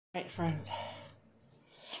Right, friends.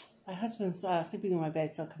 My husband's sleeping in my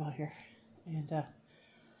bed, so I'll come out here. And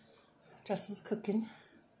Justin's cooking.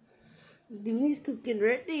 He's doing his cooking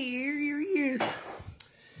right there. Here he is.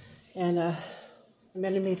 And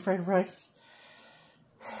Amanda made fried rice.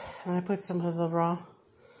 And I put some of the raw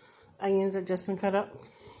onions that Justin cut up.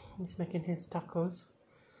 He's making his tacos.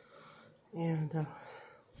 And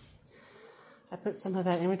I put some of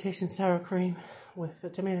that imitation sour cream with the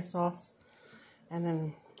tomato sauce. And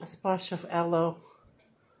then a splash of aloe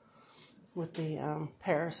with the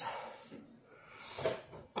pears.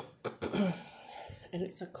 And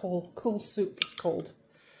it's a cool soup. It's cold.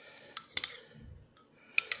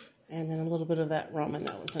 And then a little bit of that ramen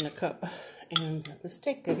that was in a cup. And the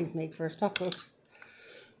steak that he's made for his tacos.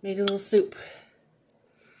 Made a little soup.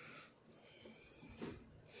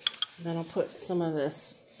 And then I'll put some of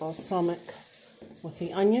this balsamic with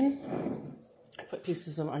the onion. I put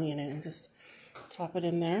pieces of onion in and just top it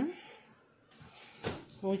in there.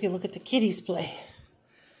 And we can look at the kitties play.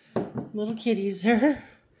 Little kitties here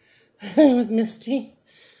with Misty.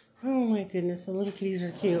 Oh my goodness, the little kitties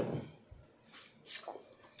are cute.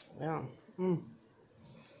 Yeah.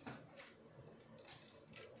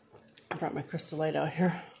 I brought my crystal light out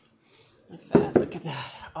here. Like that. Look at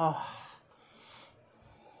that. Oh.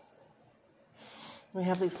 We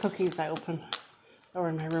have these cookies I opened over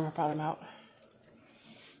in my room. I brought them out.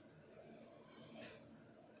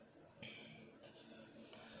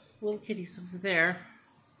 Little kitties over there.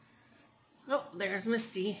 Oh, there's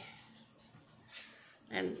Misty.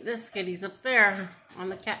 And this kitty's up there on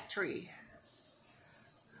the cat tree.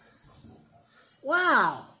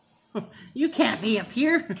 Wow! You can't be up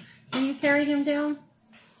here. Can you carry him down?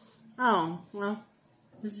 Oh, well,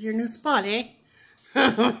 this is your new spot, eh?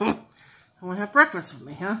 I want to have breakfast with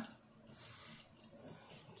me, huh?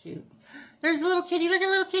 Cute. There's a little kitty. Look at the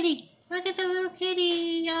little kitty. Look at the little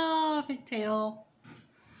kitty. Oh, big tail.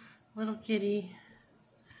 Little kitty.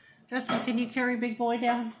 Justin, can you carry big boy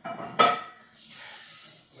down?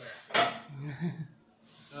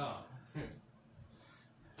 Oh.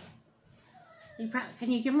 Can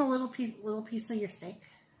you give him a little piece of your steak?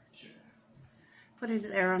 Sure. Put it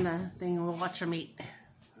there on the thing and we'll watch him eat.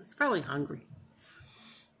 It's probably hungry.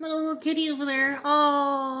 Look at the little kitty over there.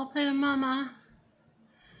 Oh, play with mama.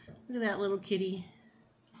 Look at that little kitty.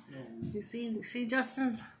 You see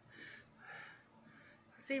Justin's?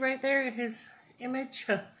 See right there, his image?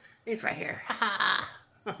 He's right here.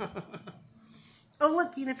 Oh,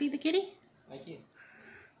 look, you gonna feed the kitty? Thank you.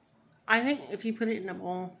 I think if you put it in a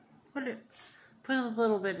bowl, put a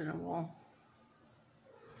little bit in a bowl.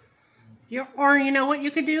 Or you know what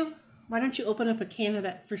you could do? Why don't you open up a can of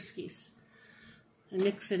that Friskies and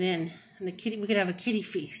mix it in, and we could have a kitty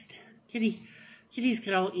feast. Kitties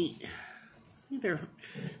could all eat. They're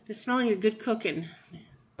smelling your good cooking.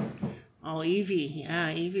 Oh, Evie.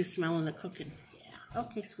 Yeah, Evie's smelling the cooking. Yeah.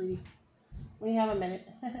 Okay, sweetie. We have a minute.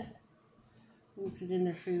 Mix it in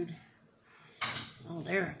their food. Oh,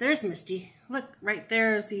 there's Misty. Look, right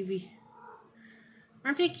there is Evie.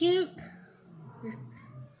 Aren't they cute?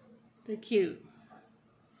 They're cute.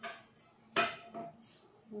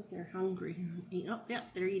 Look, they're hungry. Oh,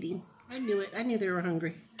 yep, they're eating. I knew it. I knew they were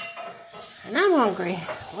hungry. And I'm hungry.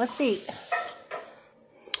 Let's eat.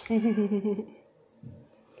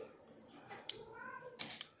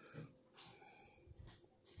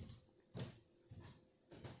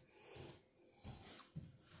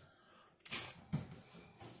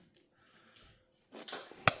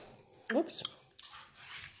 Oops.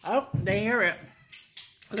 Oh, they hear it.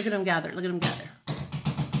 Look at them gather. Look at them gather.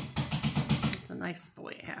 It's a nice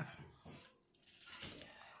boy I have.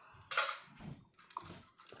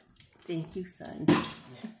 Thank you, son.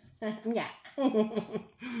 Yeah.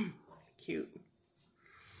 Cute.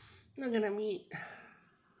 Look at him eat.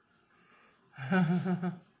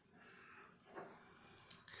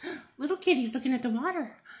 Little kitty's looking at the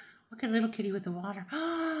water. Look at little kitty with the water.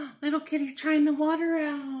 Little kitty's trying the water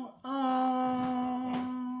out. Oh,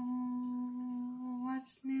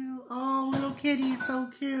 what's new? Oh, little kitty, so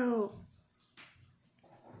cute.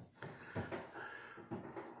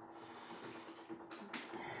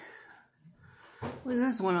 Look at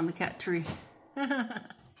this one on the cat tree.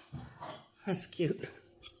 That's cute.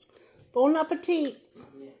 Bon appetit.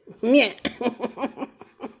 Yeah.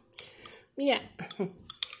 Yeah.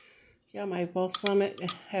 Yeah, my balsamic, I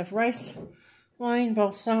have rice, wine,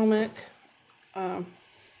 balsamic,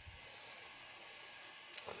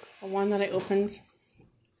 one that I opened,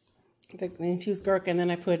 the infused garlic, and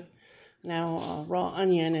then I put now raw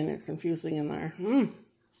onion, and it's infusing in there. I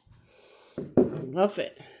love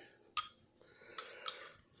it.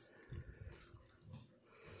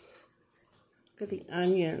 Look at the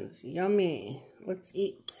onions. Yummy. Let's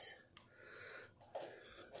eat.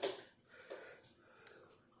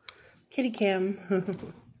 Kitty cam.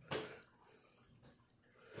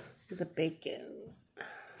 The bacon.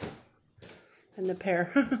 And the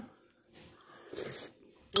pear.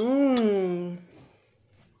 Mmm.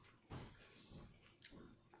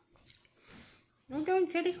 What are you doing,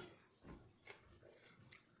 kitty?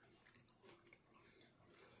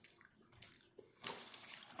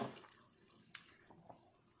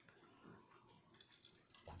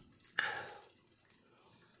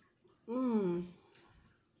 Mmm.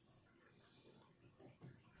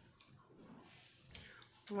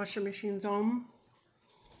 Washing machine's on.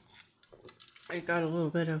 I got a little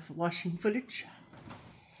bit of washing footage.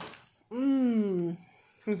 Mmm.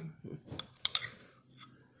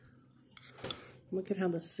 Look at how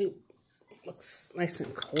the soup looks nice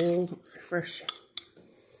and cold, refreshing.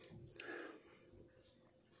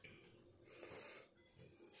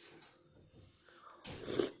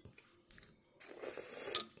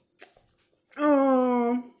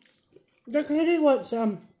 Oh, the kitty wants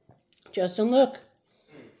some. Justin, look.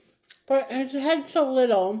 But his head's so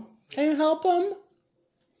little. Can you help him?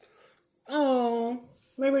 Oh,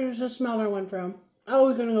 maybe there's a smaller one for him. Oh,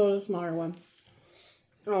 we're gonna go with the smaller one.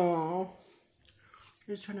 Oh,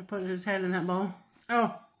 he's trying to put his head in that bowl.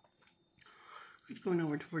 Oh, he's going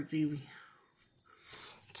over towards Evie.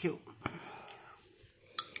 Cute.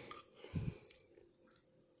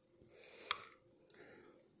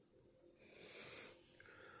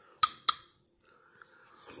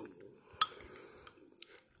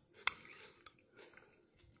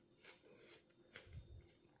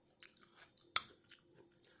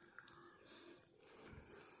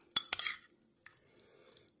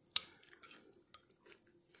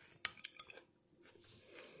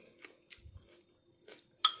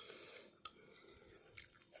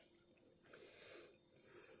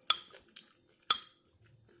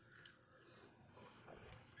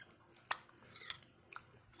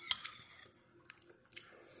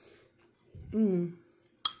 Mmm.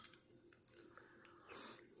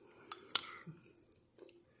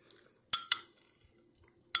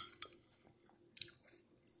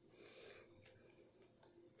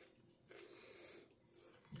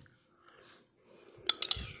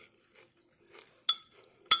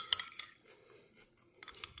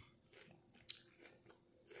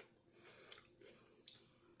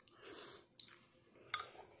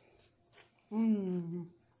 Mmm.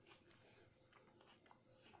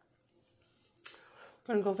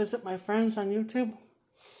 Gonna go visit my friends on YouTube.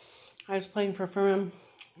 I was playing for them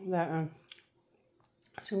that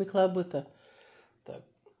Sumi Club with the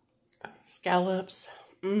scallops.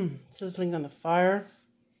 Sizzling on the fire.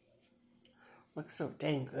 Looks so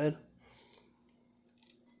dang good.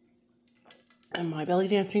 And my belly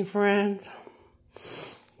dancing friends.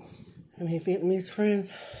 And my Vietnamese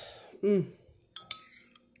friends.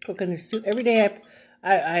 Cooking their soup. Every day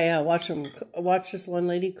I watch them. Watch this one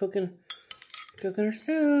lady cooking her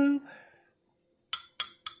soup.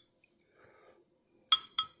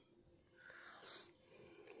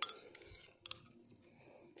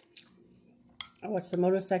 I watch the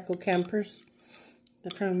motorcycle campers. They're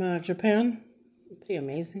from Japan. They're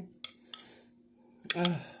amazing.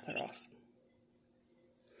 Oh, they're awesome.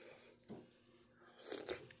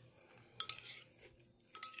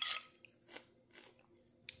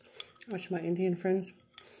 I watch my Indian friends.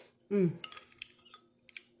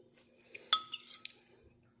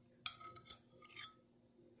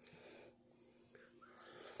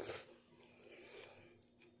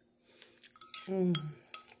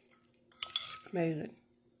 Amazing.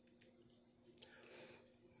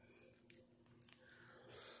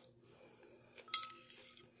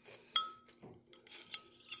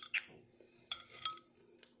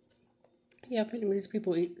 Yeah, Vietnamese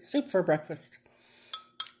people eat soup for breakfast.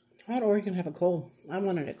 Hot or you can have it cold. I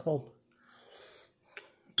wanted it cold.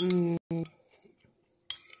 It's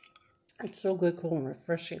so good, cool, and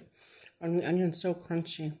refreshing. And the onion's so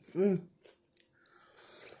crunchy.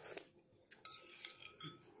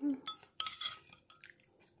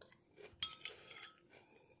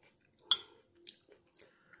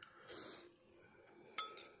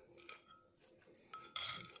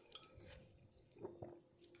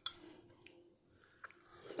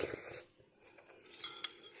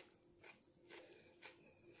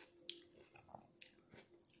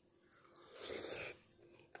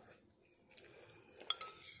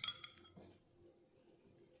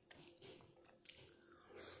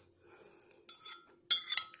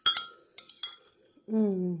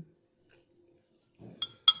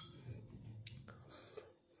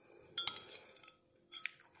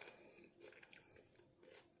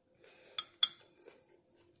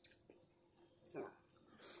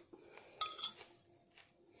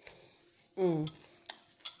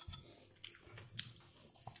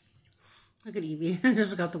 Look at Evie.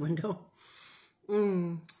 Just look out the window.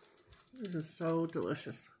 This is so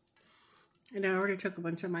delicious. And I already took a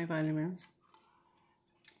bunch of my vitamins.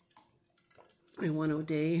 And one a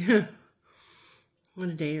day. One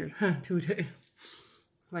a day or 2 a day.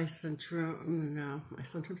 My Centrum, no, my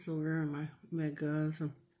Centrum Silver and my Megas.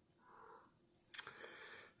 And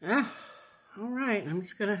all right. I'm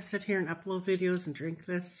just gonna sit here and upload videos and drink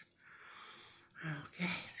this. Okay,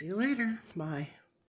 see you later. Bye.